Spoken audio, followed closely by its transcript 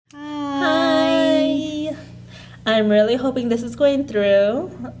I'm really hoping this is going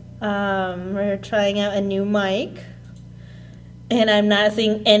through. We're trying out a new mic, and I'm not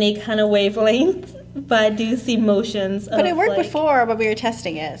seeing any kind of wavelength, but I do see motions. But it worked before, but we were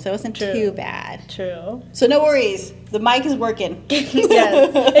testing it, so it wasn't too bad. True. So no worries, the mic is working. Yes,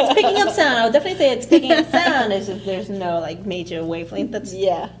 it's picking up sound. I would definitely say it's picking up sound. It's just there's no like major wavelength that's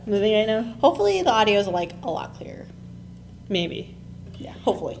moving right now. Hopefully the audio is like a lot clearer. Maybe. Yeah,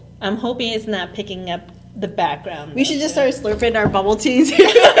 hopefully. I'm hoping it's not picking up the background. We should just start slurping our bubble teas. Mix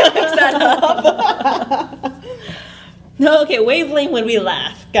that up. No, okay, wavelength when we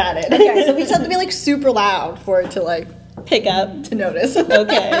laugh. Got it. Okay, so we just have to be like super loud for it to like pick up. To notice.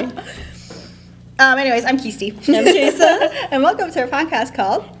 Okay. Anyways, I'm Kisti. I'm Teresa. And welcome to our podcast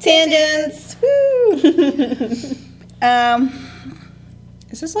called Tangents. Woo!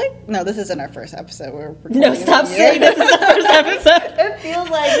 Is this like... No, this isn't our first episode. No, stop saying this is our first episode. It feels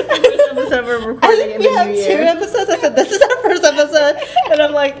like this is the first episode we're recording I think we have 2 episodes. I said, this is our first episode. And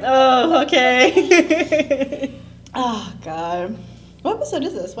I'm like, oh, okay. Oh, God. What episode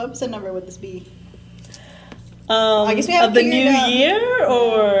is this? What episode number would this be? I guess we haven't figured it out. Of the new year,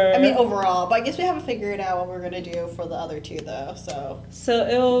 or... I mean, overall. But I guess we haven't figured out what we're going to do for the other 2, though. So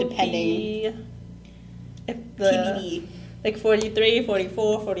it'll be... If the... TBD. Like 43,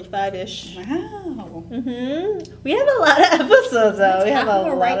 44, 45-ish. Wow. Mm-hmm. We have a lot of episodes, though. We have a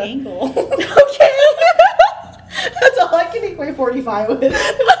lot right of... angle. Okay. That's all I can equate 45 with.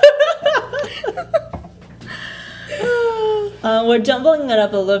 We're jumbling it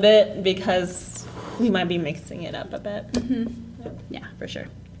up a little bit because we might be mixing it up a bit. Mm-hmm. Yeah, for sure.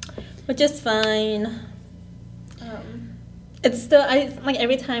 Which is fine. It's still, like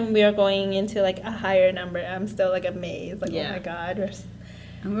every time we are going into like a higher number, I'm still like amazed. Like, oh my God.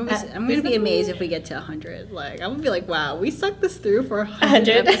 I'm gonna be amazed if we get to 100. Like, I'm gonna be like, wow, we sucked this through for 100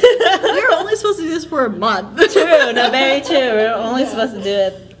 episodes. We were only supposed to do this for a month. True, no, very true. We're only supposed to do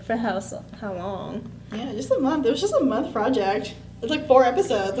it for how long? Yeah, just a month. It was just a month project. It's like 4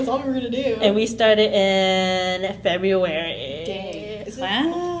 episodes. That's all we were gonna do. And we started in February. Dang.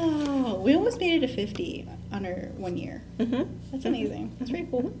 Wow. We almost made it to 50 under 1 year. Mm-hmm. That's amazing. That's pretty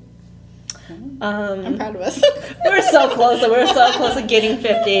cool. I'm proud of us. We're so close. We're so close to getting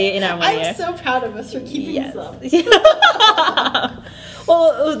 50 in our 1 year. I'm so proud of us for keeping this up.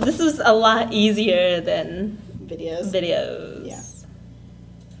 Well, this is a lot easier than videos. Yeah.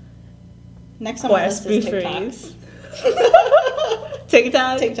 Next on my list is TikToks.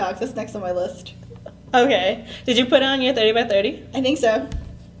 TikToks. That's next on my list. Okay. Did you put it on your 30 by 30? I think so.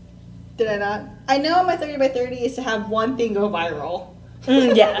 Did I not? I know my 30 by 30 is to have one thing go viral.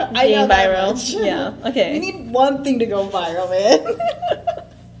 Yeah, I know viral. That much. Yeah, okay. We need one thing to go viral, man.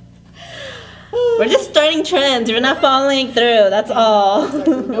 We're just starting trends. We're not following through. That's all.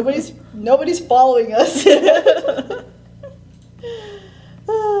 Nobody's following us.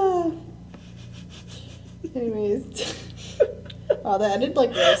 Anyways. Oh, that ended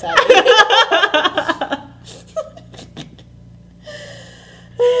like really sad.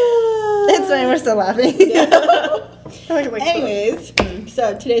 It's fine, we're still laughing. Yeah. Anyways,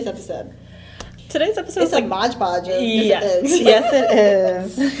 so today's episode. It's like Mod Podge. Yes, it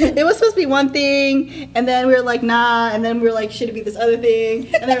is. It was supposed to be one thing, and then we were like, nah, and then we were like, should it be this other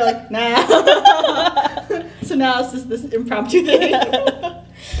thing? And then we were like, nah. So now it's just this impromptu thing.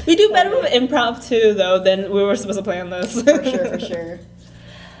 We do better with impromptu, though, than we were supposed to plan this. For sure.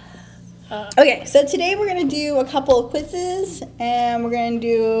 Okay, so today we're going to do a couple of quizzes, and we're going to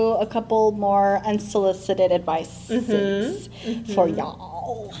do a couple more unsolicited advice for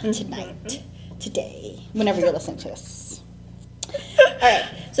y'all today, whenever you're listening to us. All right,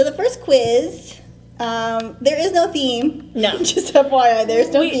 so the first quiz, there is no theme. No. Just FYI,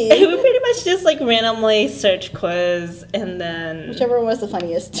 there's no theme. We pretty much just like randomly search quiz, and then... Whichever one was the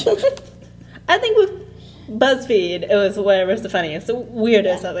funniest. I think with BuzzFeed, it was whatever's the funniest, the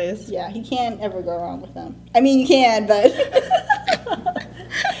weirdest at least. Yeah, you can't ever go wrong with them. I mean, you can, but... If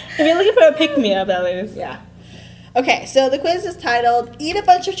you're looking for a pick-me-up, at least. Yeah. Okay, so the quiz is titled, Eat a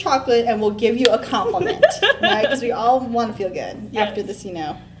Bunch of Chocolate and We'll Give You a Compliment. Right? Because we all want to feel good after this, you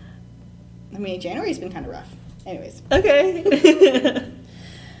know. I mean, January's been kind of rough. Anyways. Okay.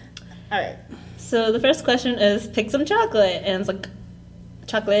 All right. So the first question is, pick some chocolate. And it's like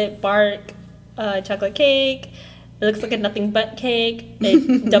chocolate bark, chocolate cake. It looks like a nothing but cake.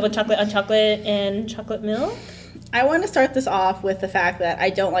 Double chocolate on chocolate and chocolate milk. I want to start this off with the fact that I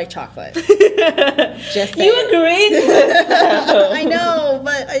don't like chocolate. Just you agreed with that. I know,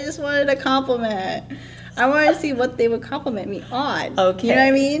 but I just wanted a compliment. I wanted to see what they would compliment me on. Okay. You know what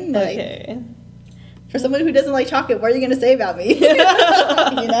I mean? Like, okay. For someone who doesn't like chocolate, what are you going to say about me? You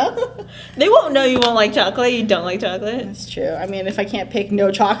know? They won't know you won't like chocolate. You don't like chocolate. That's true. I mean, if I can't pick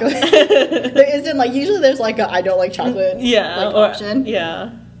no chocolate, there isn't like usually there's like a I don't like chocolate like, option.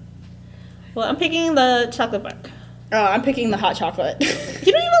 Yeah. Well, I'm picking the chocolate bark. Oh, I'm picking the hot chocolate.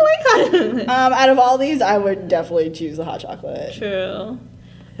 You don't even like hot chocolate. Out of all these, I would definitely choose the hot chocolate. True.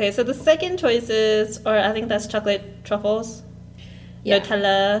 Okay, so the second choice is, or I think that's chocolate truffles,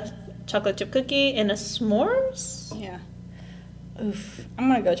 Nutella, chocolate chip cookie, and a s'mores. Yeah. Oof. I'm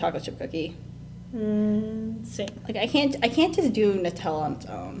gonna go chocolate chip cookie. Same. Like I can't just do Nutella on its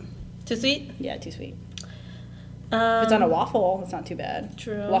own. Too sweet? Yeah, too sweet. If it's on a waffle, it's not too bad.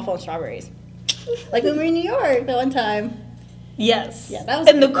 True. Waffle and strawberries. Like when we were in New York that one time. Yes. Yeah, that was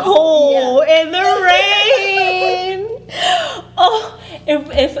in the cold, in the rain. Oh,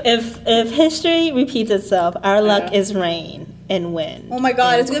 if history repeats itself, our luck is rain and wind. Oh my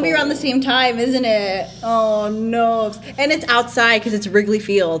God, it's gonna be around the same time, isn't it? Oh no! And it's outside because it's Wrigley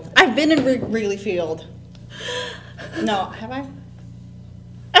Field. I've been in Wrigley Field. No, have I?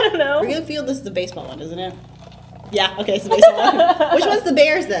 I don't know. Wrigley Field is the baseball one, isn't it? Yeah, okay, it's the baseball one. Which one's the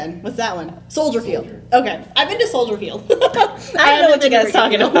Bears then? What's that one? Soldier Field. Okay, I've been to Soldier Field. I don't know what you guys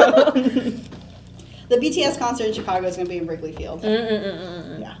talking about. The BTS concert in Chicago is going to be in Wrigley Field.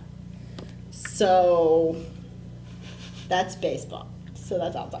 Yeah. So, that's baseball. So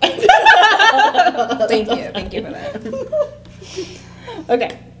that's outside. Thank you for that.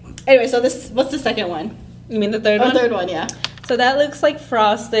 Okay. Anyway, so what's the second one? You mean the third one? The third one, yeah. So that looks like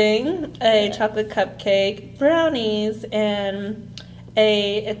frosting, a chocolate cupcake, brownies, and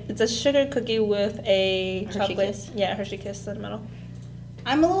it's a sugar cookie with a Hershey chocolate. Kiss. Yeah, Hershey Kiss in the middle.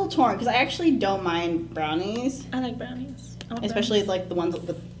 I'm a little torn because I actually don't mind brownies. I like brownies. Especially like the ones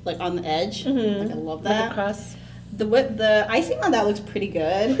with like on the edge. Mm-hmm. Like I love Like that. a crust. The icing on that looks pretty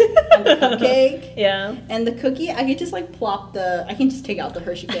good on the cupcake. Yeah. And the cookie, I could just like I can just take out the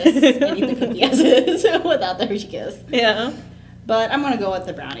Hershey Kiss and eat the cookie as is without the Hershey Kiss. Yeah. But I'm gonna go with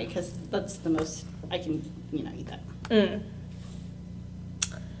the brownie because that's the most I can, eat that.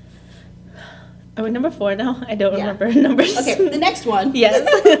 Are we number 4 now? I don't remember numbers. Okay, the next one. Yes.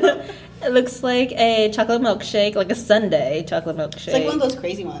 It looks like a chocolate milkshake, like a sundae chocolate milkshake. It's like one of those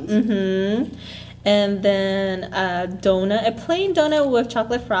crazy ones. Mm-hmm. And then a donut, a plain donut with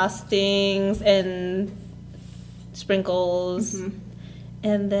chocolate frostings and sprinkles. Mm-hmm.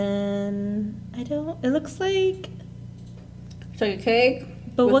 And then, it looks like... Chocolate cake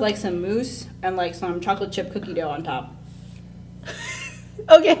But with what- like some mousse and like some chocolate chip cookie dough on top.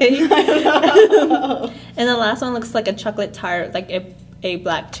 Okay. I don't know. And the last one looks like a chocolate tart, like a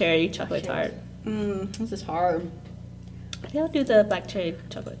black cherry chocolate tart. This is hard. I think I'll do the black cherry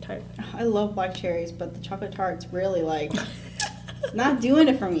chocolate tart. I love black cherries, but the chocolate tart's really like not doing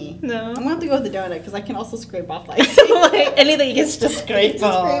it for me. No. I'm gonna have to go with the donut because I can also scrape off like Like anything you can just scrape Scrape it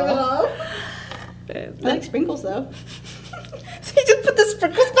off. off. I like sprinkles though. So you just put the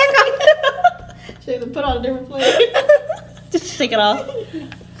sprinkles back on. Should I put on a different plate? Just shake it off.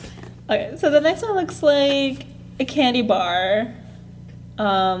 Okay, so the next one looks like a candy bar.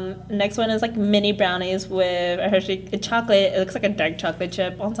 Next one is like mini brownies with a chocolate. It looks like a dark chocolate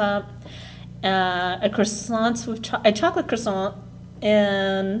chip on top. A croissant with a chocolate croissant,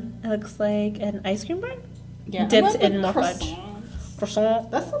 and it looks like an ice cream bar. Yeah, dipped in more fudge.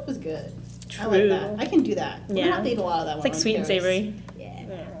 Croissant. That stuff is good. I True. like that. I can do that. I'm gonna have to eat a lot of that. It's like sweet and savory. Yeah.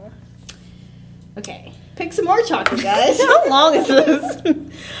 Okay. Pick some more chocolate, guys. How long is this?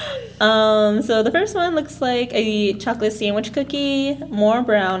 So the first one looks like a chocolate sandwich cookie, more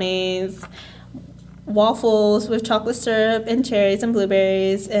brownies, waffles with chocolate syrup and cherries and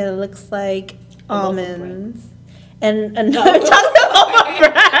blueberries, and it looks like almonds. And another chocolate almond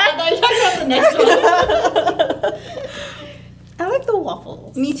bread. I thought you were talking about the next one. I like the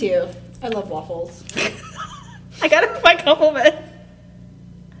waffles. Me too. I love waffles. I gotta my compliment.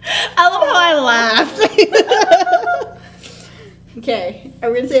 I love how I laughed. Okay,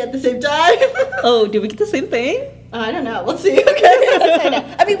 are we gonna say it at the same time? Oh, did we get the same thing? I don't know. Let's see. Okay, let's say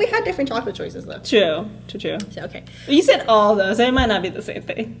that. I mean, we had different chocolate choices though. True. So, okay. You said all those, so it might not be the same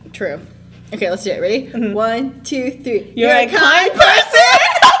thing. True. Okay, let's do it. Ready? Mhm. 1, 2, 3. You're a kind person.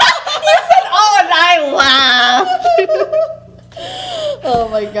 You said all, and I laughed. Oh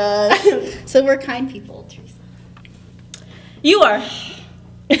my gosh. So we're kind people, Teresa. You are.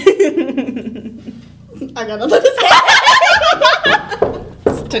 I got nothing to say.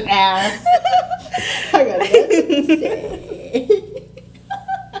 Such an ass. I got nothing to say.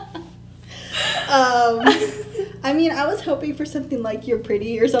 I mean, I was hoping for something like "you're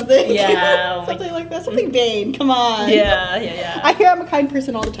pretty" or something. Yeah. Something like that. Something vain. Come on. Yeah. I hear I'm a kind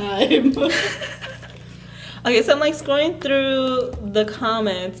person all the time. Okay, so I'm like scrolling through the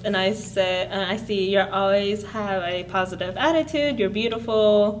comments, and I see you always have a positive attitude. You're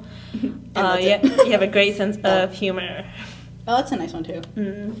beautiful. It. You have a great sense of humor. Oh, that's a nice one too.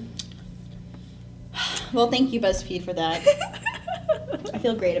 Well, thank you, BuzzFeed, for that. I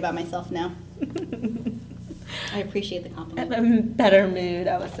feel great about myself now. I appreciate the compliment. I'm in a better mood,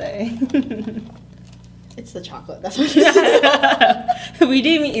 I would say. It's the chocolate. That's what it is. We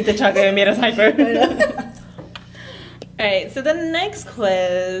didn't even eat the chocolate. It made us hyper. Alright, so the next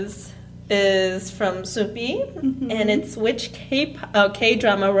quiz is from Soupy, and it's which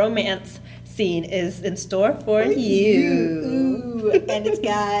K-drama romance scene is in store for you. Ooh, and it's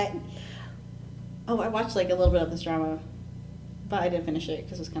got... Oh, I watched like a little bit of this drama, but I didn't finish it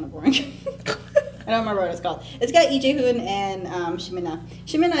because it was kind of boring. I don't remember what it's called. It's got Lee Jae-hoon and Shimina.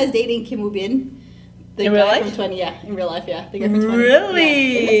 Shimina is dating Kim Woo-bin. The in guy real life? From 20, yeah, in real life, yeah. The guy from 20.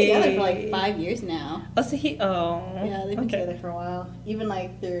 Really? Yeah. They've been together for like 5 years now. Oh, so Yeah, they've been together for a while. Even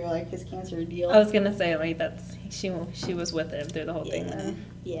like through like his cancer deal. I was gonna say like she was with him through the whole thing. Then.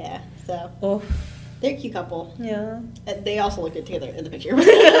 Yeah. So Oh. they're a cute couple. Yeah. And they also look good together in the picture.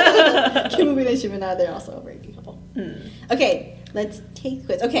 Kim Woo-bin and Shimina, they're also a very cute couple. Okay, let's take the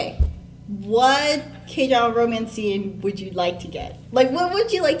quiz. Okay, what K-drama romance scene would you like to get? Like, what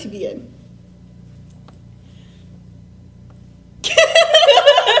would you like to be in?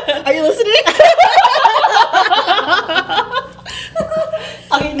 Are you listening?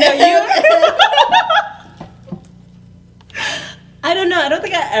 Okay, no, you. I don't know. I don't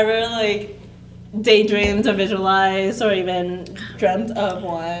think I ever like daydreamed or visualized or even dreamt of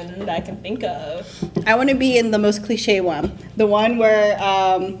one that I can think of. I want to be in the most cliche one. The one where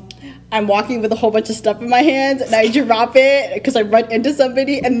I'm walking with a whole bunch of stuff in my hands and I drop it because I run into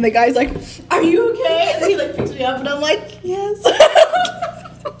somebody and the guy's like, "Are you okay?" And he like picks me up and I'm like, "Yes."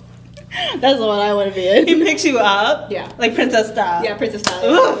 That's the one I want to be in. He picks you up? Yeah. Like princess style? Yeah, princess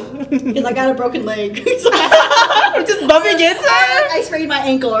style. Because I got a broken leg. So I'm just bumping into her? I sprained my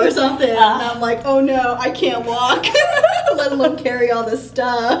ankle or something. And I'm like, oh no, I can't walk. Let alone carry all this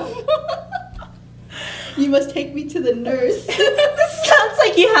stuff. You must take me to the nurse. This sounds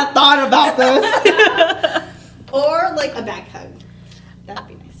like you have thought about this. Or like a back hug. That'd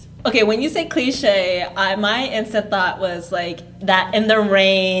be nice. Okay, when you say cliche, my instant thought was like that in the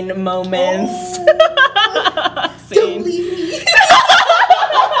rain moments. Oh, don't leave me.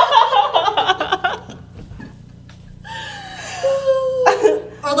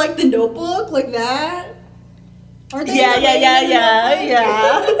 Or like the Notebook, like that. Aren't they Yeah.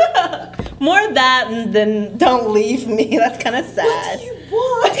 More that than don't leave me. That's kind of sad.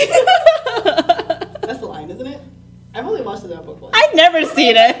 What do you want? That's the line, isn't it? I've only watched the Notebook once. I've never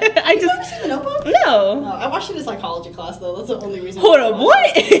seen it. You've never seen the Notebook? No. I watched it in psychology class though. That's the only reason. Hold up,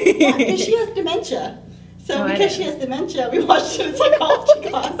 what? Yeah, because she has dementia. So because she has dementia, we watched it in psychology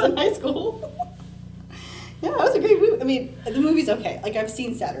class in high school. Yeah, it was a great movie. I mean, the movie's okay. Like I've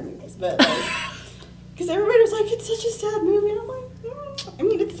seen sadder movies, but because everybody was like, "It's such a sad movie," and I'm like, I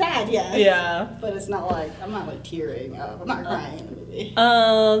mean, it's sad, yes. Yeah. But it's not like I'm not like tearing up. I'm not crying in the movie.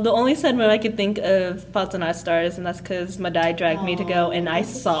 The only sad movie I could think of, Faults in Our Stars, and that's because my dad dragged me to go, and I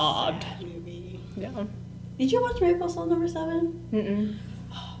sobbed. Sad movie. Yeah. Did you watch Miracle Cell number 7? Mm-mm.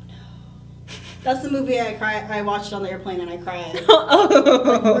 Oh no. That's the movie I watched on the airplane and I cried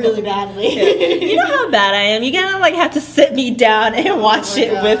Oh. really badly. Yeah. You know how bad I am. You gotta like have to sit me down and watch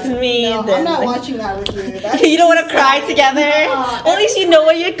it God. with me. No, then, I'm not like, watching that with you. You don't want to cry together. No. At least you know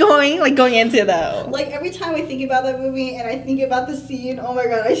what you're going into though. Like every time I think about that movie and I think about the scene, oh my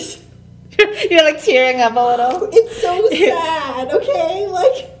god, You're like tearing up a little. it's so sad. Okay,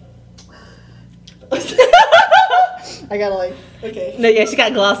 like. I gotta like. Okay. No, yeah, she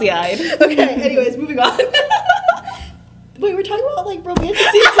got glossy eyed. Okay. Anyways, moving on. Wait, we're talking about like romantic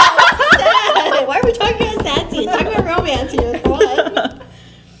scenes. Sad. Why are we talking about sad scenes? Talking about romance here. Come on.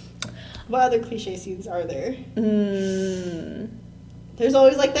 What other cliche scenes are there? There's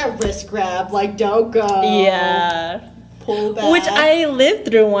always like that wrist grab, like don't go. Yeah. Pull back. Which I lived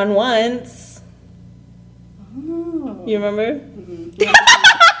through one once. Oh. You remember? Mm-hmm. You're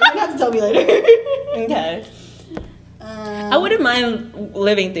gonna have to tell me later. Okay. I wouldn't mind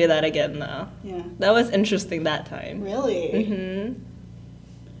living through that again though. Yeah. That was interesting that time. Really? Mm-hmm.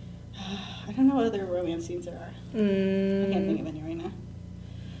 I don't know what other romance scenes there are. I can't think of any right now.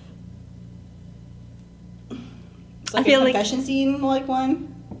 It's like I feel a like- confession scene, like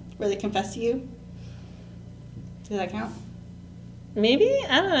one where they confess to you. Does that count? Maybe?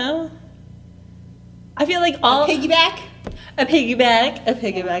 I don't know. I feel like all... Piggyback? A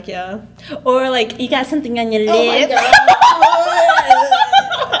piggyback, yeah. Or like, you got something on your Oh my lip. god.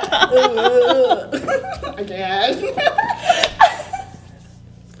 Again.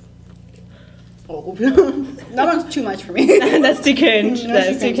 Oh, that one's too much for me. That's too cringe. No,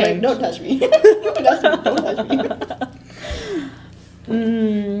 That's too cringe. Don't touch me. Don't touch me.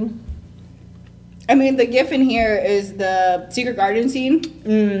 I mean, the gif in here is the Secret Garden scene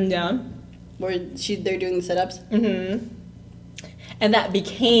Yeah. where they're doing the sit-ups. And that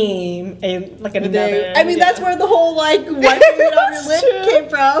became another. I mean, that's where the whole like wiping it on your lip true. came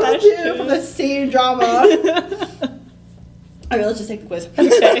from. That's Too, true. from the same drama. Okay, let's just take the quiz.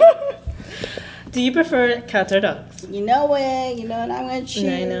 Okay. Do you prefer cats or dogs? You know it. You know what I'm gonna choose.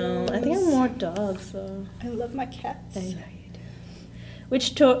 I know. I think I'm more dogs though. I love my cats. I know you do.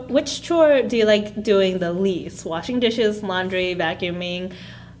 Which chore do you like doing the least? Washing dishes, laundry, vacuuming,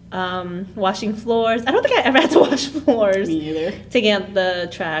 washing floors. I don't think I ever had to wash floors. Me either. Taking out the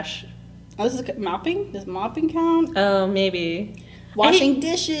trash. Oh, this is mopping. Does mopping count? Oh, maybe. Washing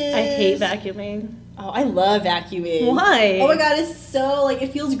dishes. I hate vacuuming. Oh, I love vacuuming. Why? Oh my god, it's so like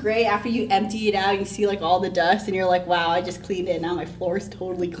it feels great after you empty it out and you see like all the dust and you're like, wow, I just cleaned it. Now my floor is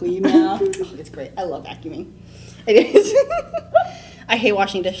totally clean now. Oh, it's great. I love vacuuming. It is. I hate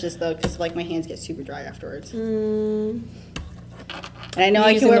washing dishes though because like my hands get super dry afterwards. And I know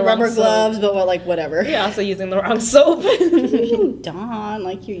I can wear rubber gloves, but like whatever. You're also using the wrong soap. Dawn,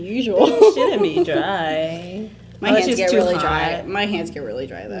 like your usual. It shouldn't be dry. My Unless hands it's get too really hot. dry. My hands get really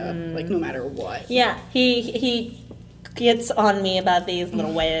dry though. Like no matter what. Yeah, he gets on me about these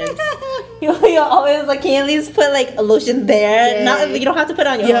little waves. you always like, can you at least put like a lotion there? Yay. Not you don't have to put it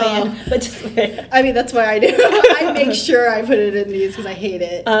on your Yeah. hand, but just there. I mean that's what I do. I make sure I put it in these because I hate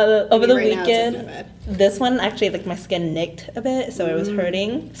it. Over the Right now, it's weekend, not bad. this one actually like my skin nicked a bit, so it was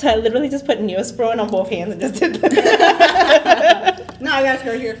hurting. So I literally just put Neosporin on both hands and just did that. No, I got a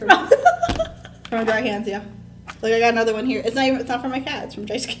scar here from dry hands. Yeah, like I got another one here. It's not from my cat. It's from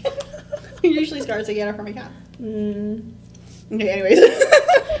dry skin. Usually scars I get are from my cat. Okay, anyways.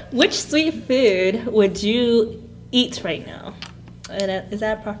 Which sweet food would you eat right now? And is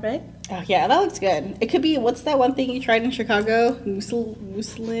that perfect? Oh yeah, that looks good. It could be what's that one thing you tried in Chicago?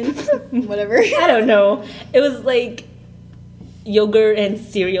 Muslin, whatever. I don't know. It was like yogurt and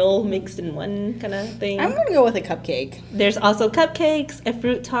cereal mixed in one kind of thing. I'm gonna go with a cupcake. There's also cupcakes, a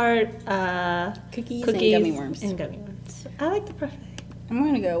fruit tart, Cookies, cookies, and gummy worms. And gummy worms. I like the perfect. I'm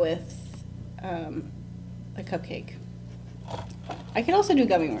gonna go with a cupcake. I could also do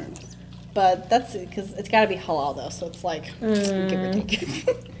gummy worms, but that's because it's gotta be halal though, so it's like give or take.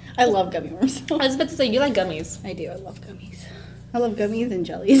 I love gummy worms. I was about to say, you like gummies. I do. I love gummies. I love gummies and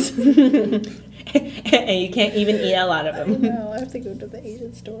jellies. And you can't even eat a lot of them. No, I have to go to the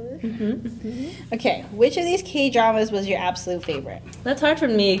Asian store. Okay, which of these K-dramas was your absolute favorite? That's hard for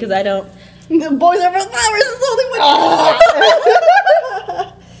me because I don't. The Boys Over Flowers is the only one.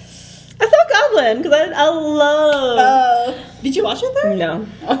 I saw Goblin because I love. Did you watch it though? No.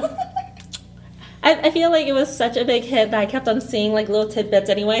 I feel like it was such a big hit that I kept on seeing like little tidbits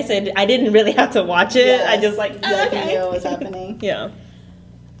anyway, so I didn't really have to watch it. Yes. I just like, Yeah, okay. I knew what was happening. Yeah.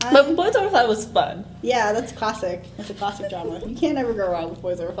 But Boys Over Flowers was fun. Yeah, that's classic. That's a classic drama. You can't ever go wrong with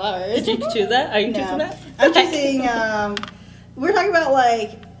Boys Over Flowers. Did you choose that? Are you choosing No. that? I'm choosing, we're talking about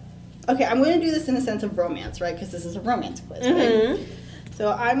like, okay, I'm going to do this in a sense of romance, right? Because this is a romance quiz, right?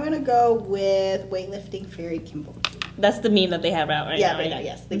 So I'm going to go with Weightlifting Fairy Kimball. That's the meme that they have out right now. Right now, right?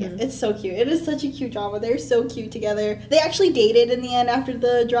 yes. It's so cute. It is such a cute drama. They're so cute together. They actually dated in the end after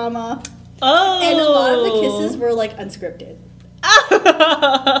the drama. Oh. And a lot of the kisses were like unscripted.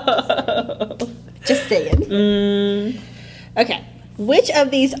 Just saying. Okay. Which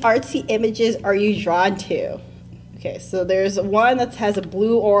of these artsy images are you drawn to? Okay, so there's one that has a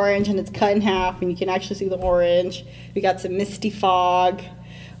blue orange and it's cut in half and you can actually see the orange. We got some misty fog.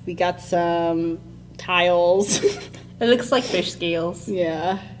 We got some tiles. It looks like fish scales.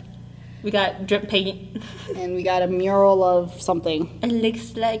 Yeah. We got drip paint. And we got a mural of something. It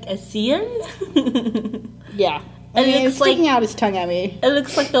looks like a seal. Yeah. It It's looks sticking like out his tongue at me. it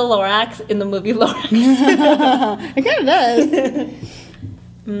looks like the Lorax in the movie Lorax. It kind of does.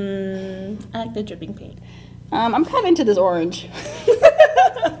 I like the dripping paint. I'm kind of into this orange.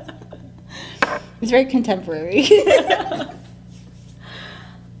 It's very contemporary.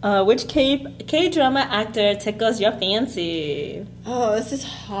 Which K-drama actor tickles your fancy? Oh, this is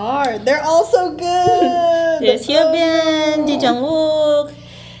hard. They're all so good. There's Hyobin, Ji Jung-wook,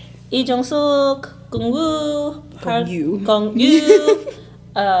 Lee Jong-suk, Gong Woo, Park Gong-yoo. Gong-yoo,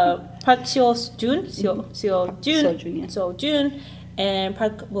 Park Seo-jun, Seo-jun, yeah. Seo-jun, and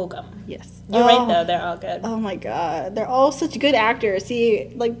Park Bo-gum. Yes. You're right though, they're all good. Oh my god, they're all such good actors.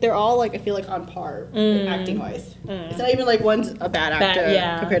 See, like they're all like I feel like on par like, acting wise. It's not even like one's a bad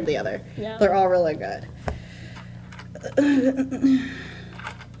actor compared to the other. Yeah. They're all really good.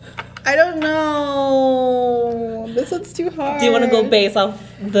 I don't know. This one's too hard. Do you want to go based off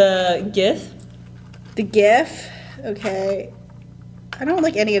the GIF? The GIF? Okay. I don't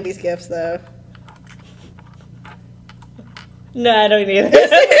like any of these GIFs though. No, I don't either.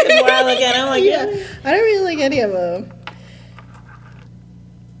 The more I look at it, I'm like, yeah. I don't really like any of them.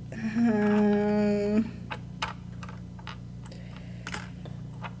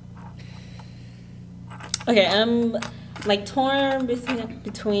 Okay, I'm like torn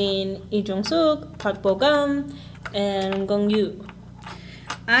between Lee Jong-suk, Park Bo-gum, and Gong-yoo.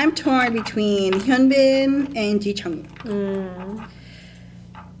 I'm torn between Hyunbin and Ji Chang-wook.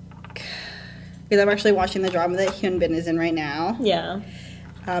 Because I'm actually watching the drama that Hyunbin is in right now. Yeah.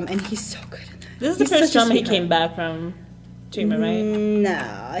 And he's so good in that. This is the first drama he came back from treatment, right?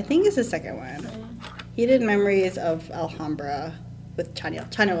 No, I think it's the second one. He did Memories of Alhambra with Chanyeol.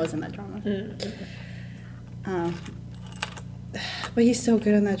 Chanyeol was in that drama. But he's so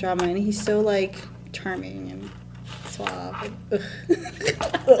good in that drama, and he's so, like, charming and suave.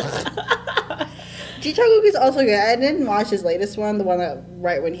 Ji Chang-wook is also good. I didn't watch his latest one, the one that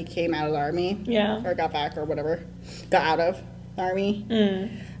right when he came out of the army. Yeah. Or got back or whatever. Got out of the army.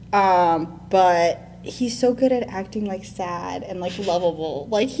 But he's so good at acting like sad and like lovable.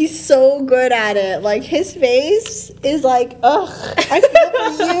 Like he's so good at it. Like his face is like, ugh, I feel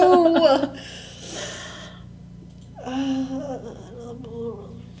for you.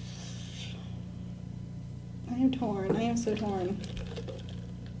 I am torn. I am so torn.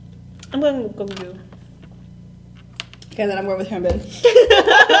 I'm going to Gong-yoo. Okay, then I'm going with Hyunbin.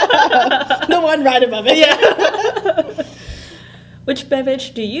 The one right above it. Yeah. Which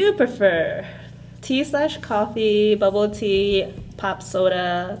beverage do you prefer? Tea/coffee, bubble tea, pop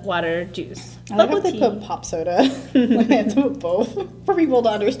soda, water, juice. I like how they put pop soda. Like they have to put both for people to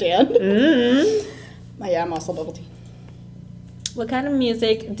understand. But yeah, I'm also bubble tea. What kind of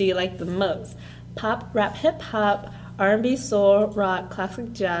music do you like the most? Pop, rap, hip hop, R&B, soul, rock,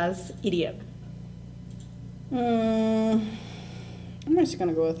 classic jazz, EDM. I'm just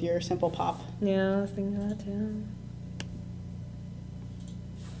gonna go with your simple pop. Yeah, I was thinking that too.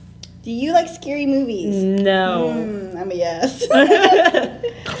 Do you like scary movies? No. I'm a yes.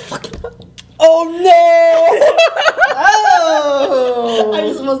 Oh no! Oh! I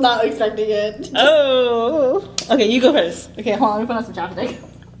just was not expecting it. Oh. Okay, you go first. Okay, hold on. Let me put on some chapstick.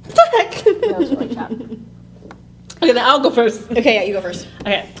 What the heck? That was really chap. Okay, then I'll go first. Okay, yeah, you go first.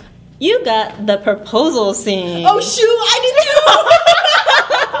 Okay. You got the proposal scene. Oh shoot! I didn't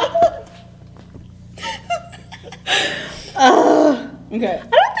know. Okay. I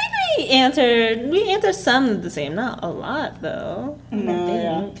don't think we answered some the same, not a lot though. I don't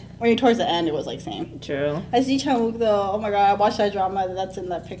think. When you're towards the end, it was like same. True. I see Chang-wook though. Oh my god, I watched that drama that's in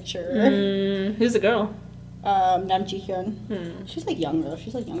that picture. Who's the girl? Nam Ji-hyun. She's like young though.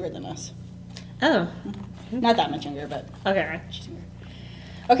 She's like younger than us. Oh. Not that much younger, but Okay. she's younger.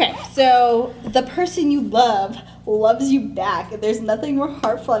 Okay, so the person you love loves you back, and there's nothing more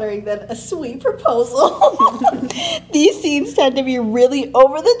heart-fluttering than a sweet proposal. These scenes tend to be really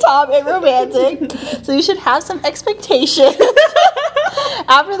over the top and romantic, so you should have some expectations.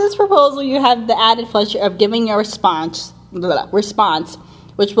 After this proposal, you have the added pleasure of giving your response,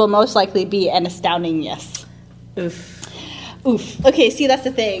 which will most likely be an astounding yes. Oof. Oof. Okay, see, that's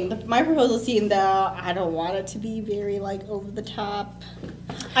the thing. My proposal scene, though, I don't want it to be very, like, over the top.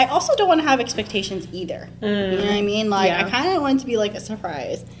 I also don't want to have expectations either. You know what I mean? Like, Yeah. I kind of want it to be, like, a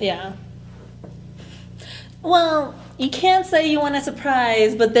surprise. Yeah. Well, you can't say you want a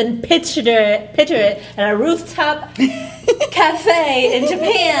surprise, but then picture it at a rooftop cafe in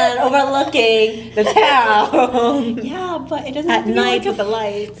Japan overlooking the town. Yeah, but it doesn't At have to be night like with the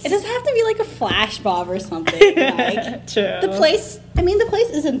lights. It doesn't have to be like a flash mob or something. Like, True. the place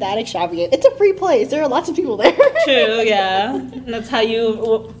isn't that extravagant. It's a free place. There are lots of people there. True, yeah. That's how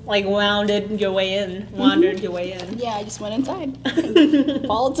you, like, wandered your way in. Yeah, I just went inside.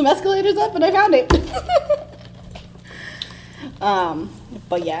 Followed some escalators up and I found it.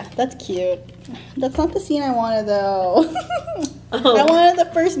 But yeah, that's cute. That's not the scene I wanted though. I wanted the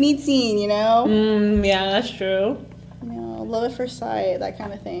first meet scene, you know? Yeah, that's true. You know, love at first sight, that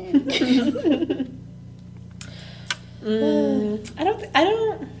kind of thing.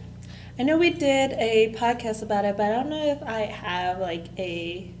 I know we did a podcast about it, but I don't know if I have like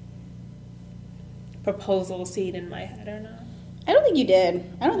a proposal scene in my head or not. I don't think you did.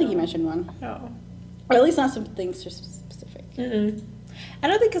 I don't think you mentioned one. No. Or at least not something specific. Mm-mm. I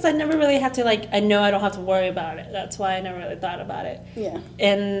don't think because I never really have to, like, I know I don't have to worry about it. That's why I never really thought about it. Yeah.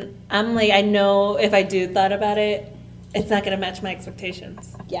 And I'm like, I know if I do thought about it, it's not going to match my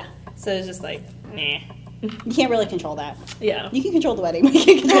expectations. Yeah. So it's just like, nah. You can't really control that. Yeah. You can control the wedding, but you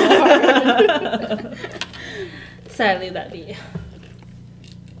can't control the part. Sadly, that be.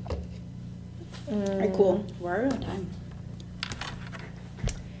 Alright, cool. We're out of time.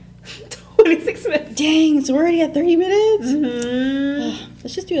 26 minutes. Dang, so we're already at 30 minutes? Mm-hmm.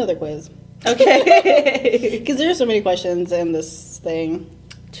 Let's just do another quiz. Okay. Because there are so many questions in this thing.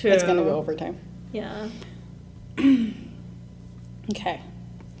 True. It's going to go over time. Yeah. Okay.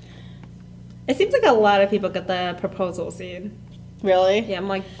 It seems like a lot of people get the proposal scene. Really? Yeah, I'm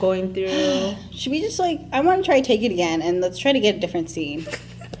like going through. Should we just I want to try to take it again and let's try to get a different scene.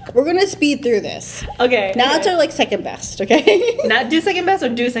 We're going to speed through this. Okay. Now it's our second best, okay? Not do second best or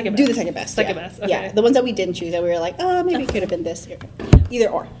do second best? Do the second best. Second yeah. best. Okay. Yeah, the ones that we didn't choose that we were like, oh, maybe it could have been this. Either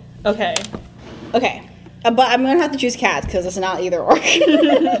or. Okay. Okay. But I'm going to have to choose cats because it's not either or.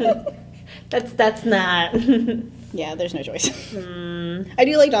 That's not. Yeah, there's no choice. I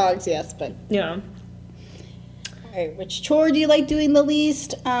do like dogs, yes, but. Yeah. All right, which chore do you like doing the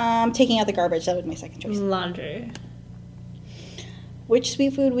least? Taking out the garbage. That would be my second choice. Laundry. Which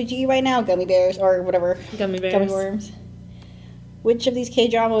sweet food would you eat right now? Gummy bears or whatever. Gummy bears. Gummy worms. Which of these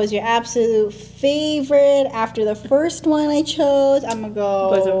K-drama was your absolute favorite? After the first one I chose, I'm going to go...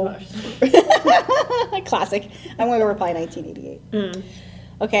 Boys Over Flowers. Classic. I'm going to reply 1988. Mm.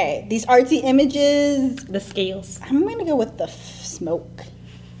 Okay, these artsy images. The scales. I'm going to go with the smoke.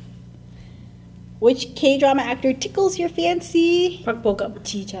 Which K-drama actor tickles your fancy? Park Bo-gum.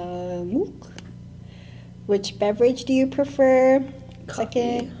 Ji Chang-wook. Which beverage do you prefer? Coffee.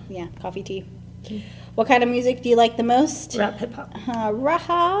 Second, yeah, coffee, tea. What kind of music do you like the most? Rap hip hop.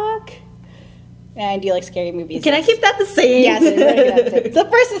 Rock. And do you like scary movies? Can I keep that the same? Yes, it's the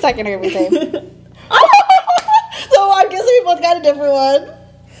first and second are gonna be the same. So I guess we both got a different one.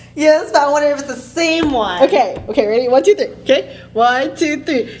 Yes, but I wonder if it's the same one. Okay, ready? 1, 2, 3. Okay, 1, 2,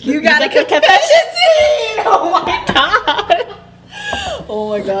 3. You got a confession scene! Oh my god!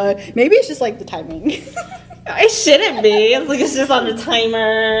 Oh my god. Maybe it's just the timing. It shouldn't be. It's just on the timer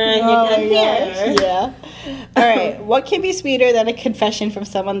and you're done here. Yeah. Alright, what can be sweeter than a confession from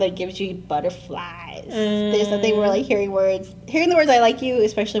someone that gives you butterflies? There's nothing more like hearing the words I like you,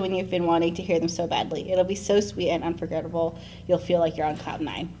 especially when you've been wanting to hear them so badly. It'll be so sweet and unforgettable. You'll feel like you're on cloud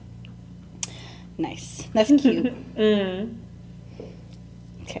 9. Nice. That's cute.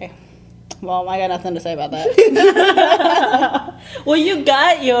 Okay. Well, I got nothing to say about that. Well, you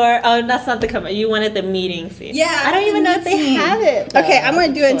got your... Oh, that's not the cover. You wanted the meeting scene. Yeah. I don't even know if they have it. Okay, I'm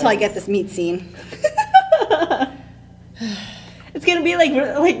going to do it until I get this meat scene. It's going to be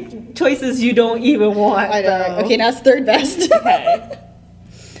like choices you don't even want. I know. Though. Okay, now it's third best. Okay.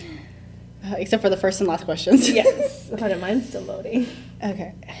 Except for the first and last questions. Yes. Hold on, mine's still loading.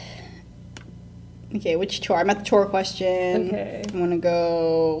 Okay, which chore? I'm at the chore question. Okay. I'm going to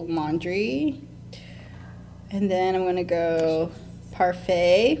go laundry. And then I'm going to go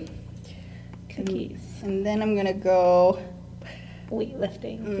parfait. Cookies. And then I'm going to go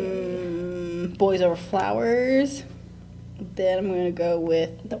Weightlifting. boys over flowers. Then I'm going to go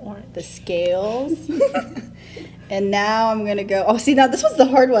with The orange. the scales. And now I'm going to go... Oh, see, now this was the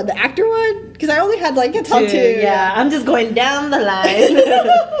hard one. The actor one? Because I only had a top 2. Yeah, I'm just going down the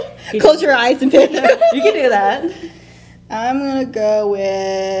line. Close your eyes and pick. You can do that. I'm going to go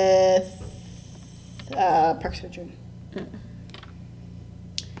with Park Seo-joon.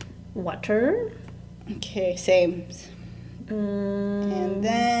 Water. Okay, same. And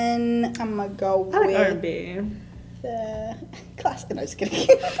then I'm going to go I like with R&B. the classic. No, just kidding.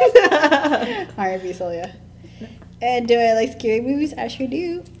 R&B, so yeah. And do I like scary movies? I sure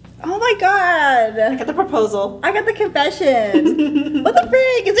do. Oh my god! I got the proposal. I got the confession. What the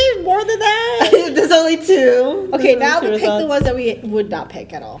frick? Is there more than that? There's only 2. Okay, There's now only we 2 pick the results. ones that we would not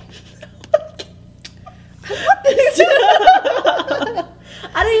pick at all.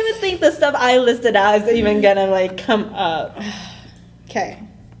 I don't even think the stuff I listed out is even gonna come up. Okay.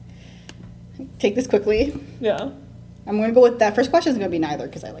 Take this quickly. Yeah. I'm gonna go with that. First question is gonna be neither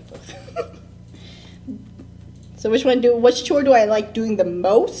because I like both. So which chore do I like doing the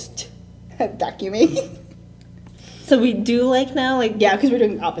most? Vacuuming. So we do now Yeah, because we're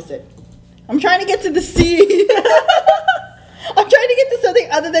doing opposite. I'm trying to get to the C. I'm trying to get to something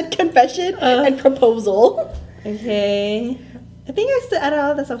other than confession and proposal. Okay. I think out of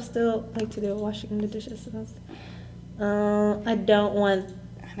all this, I still like to do washing the dishes. I don't want.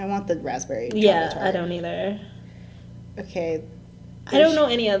 I want the raspberry. Yeah, chocolate I tart. don't either. Okay. I don't know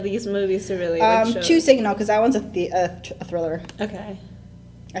any of these movies to really show. Choose Signal because that one's a thriller. Okay.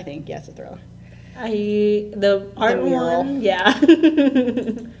 I think, yes, a thriller. The art mural. one, yeah.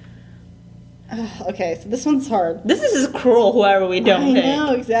 Okay, so this one's hard. This is just cruel. Whoever we don't I pick.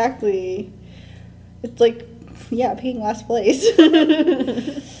 know, exactly. It's like, yeah, picking last place. Same.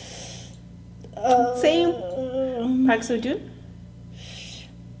 Park Seo-joon.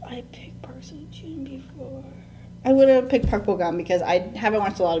 I picked Park Seo-joon before. I would have picked Park Bo-gum because I haven't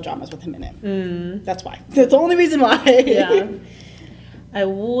watched a lot of dramas with him in it. That's why. That's the only reason why. Yeah. I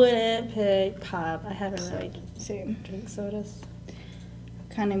wouldn't pick pop. I haven't really Same. drink sodas. What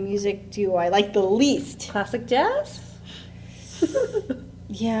kind of music do I like the least? Classic jazz?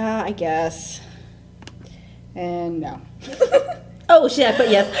 Yeah, I guess. And no. Oh shit, I put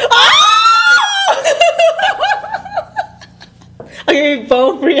yes. Okay, we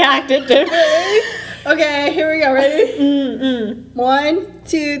both reacted differently. Okay, here we go. Ready? 1,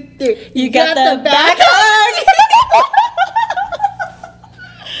 2, 3. You got the back hug.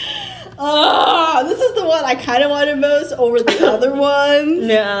 Oh, this is the one I kind of wanted most over the other ones.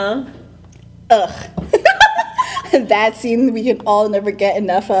 Yeah. Ugh. That scene we can all never get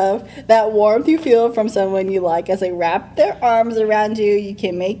enough of. That warmth you feel from someone you like as they wrap their arms around you.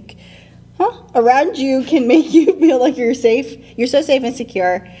 Around you can make you feel like you're safe. You're so safe and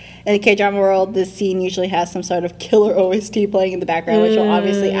secure. In the K-drama world, this scene usually has some sort of killer OST playing in the background, which will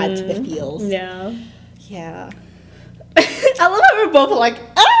obviously add to the feels. Yeah. Yeah. I love how we're both like,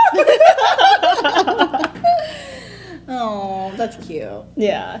 Oh, that's cute.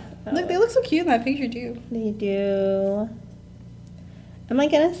 yeah. Look, they look so cute in that picture too. They do. Am I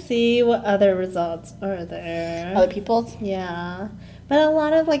gonna see what other results are there? Other people's? Yeah. But a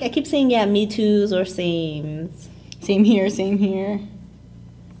lot of, like, I keep saying, yeah, me too's or sames. Same here, same here.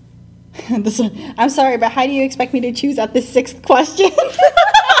 This one, I'm sorry, but how do you expect me to choose at the 6th question?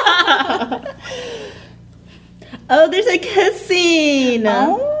 Oh, there's a kiss scene.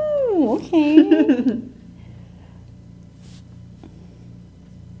 Oh, okay.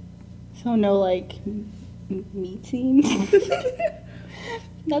 So no, like, meat scene?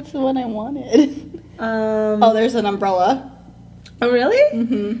 That's the one I wanted. Oh, there's an umbrella. Oh, really?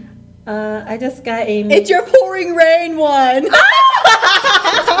 Mm-hmm. I just got a... It's your pouring rain one!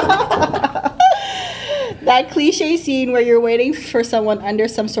 That cliche scene where you're waiting for someone under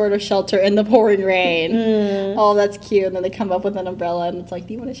some sort of shelter in the pouring rain. Oh, that's cute. And then they come up with an umbrella and it's like,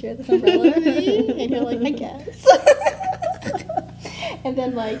 do you want to share this umbrella with me? And you're like, I guess. And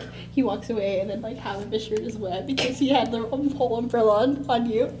then, like, he walks away and then, like, half of his shirt is wet because he had the whole umbrella on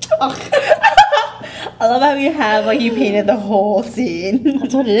you. I love how you have, like, you painted the whole scene.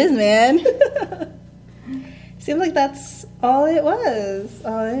 That's what it is, man. Seems like that's all it was.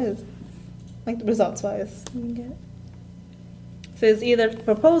 All it is. Like, results-wise. So it's either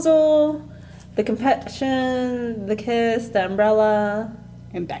proposal, the confession, the kiss, the umbrella,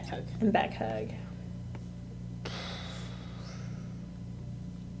 And back hug. and back hug.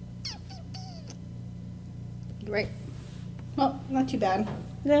 Right. Well, not too bad.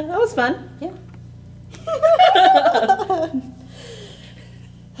 Yeah, that was fun. Yeah.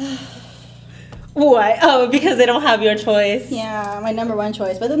 Why? Oh, because they don't have your choice. Yeah, my number one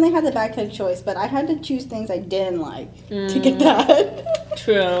choice. But then they had the back hug choice. But I had to choose things I didn't like to get that.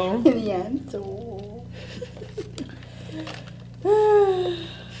 True. In the end, so.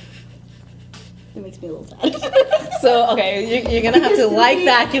 It makes me a little sad. So, okay, you're gonna have to like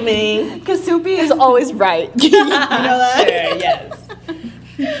vacuuming. Because Soupy is always right. You know that? Sure, yes.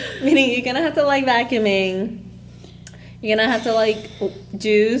 Meaning you're gonna have to like vacuuming. You're gonna have to like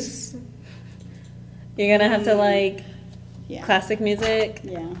juice. You're gonna have to like Yeah. classic music.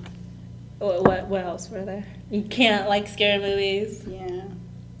 Yeah. What else were there? You can't like scary movies. Yeah.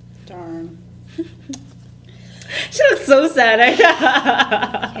 Darn. She looks so sad.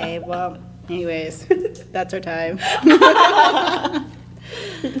 Okay, well, anyways, that's our time.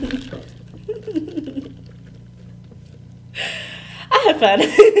 I had fun.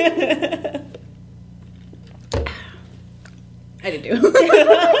 I did too.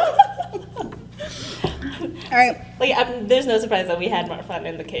 All right. Like, there's no surprise that we had more fun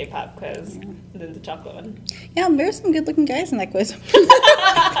in the K-pop quiz than the chocolate one. Yeah, there's some good-looking guys in that quiz.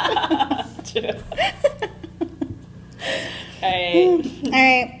 True. All right. All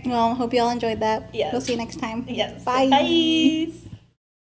right. Well, hope you all enjoyed that. Yes. We'll see you next time. Yes. Bye. Bye.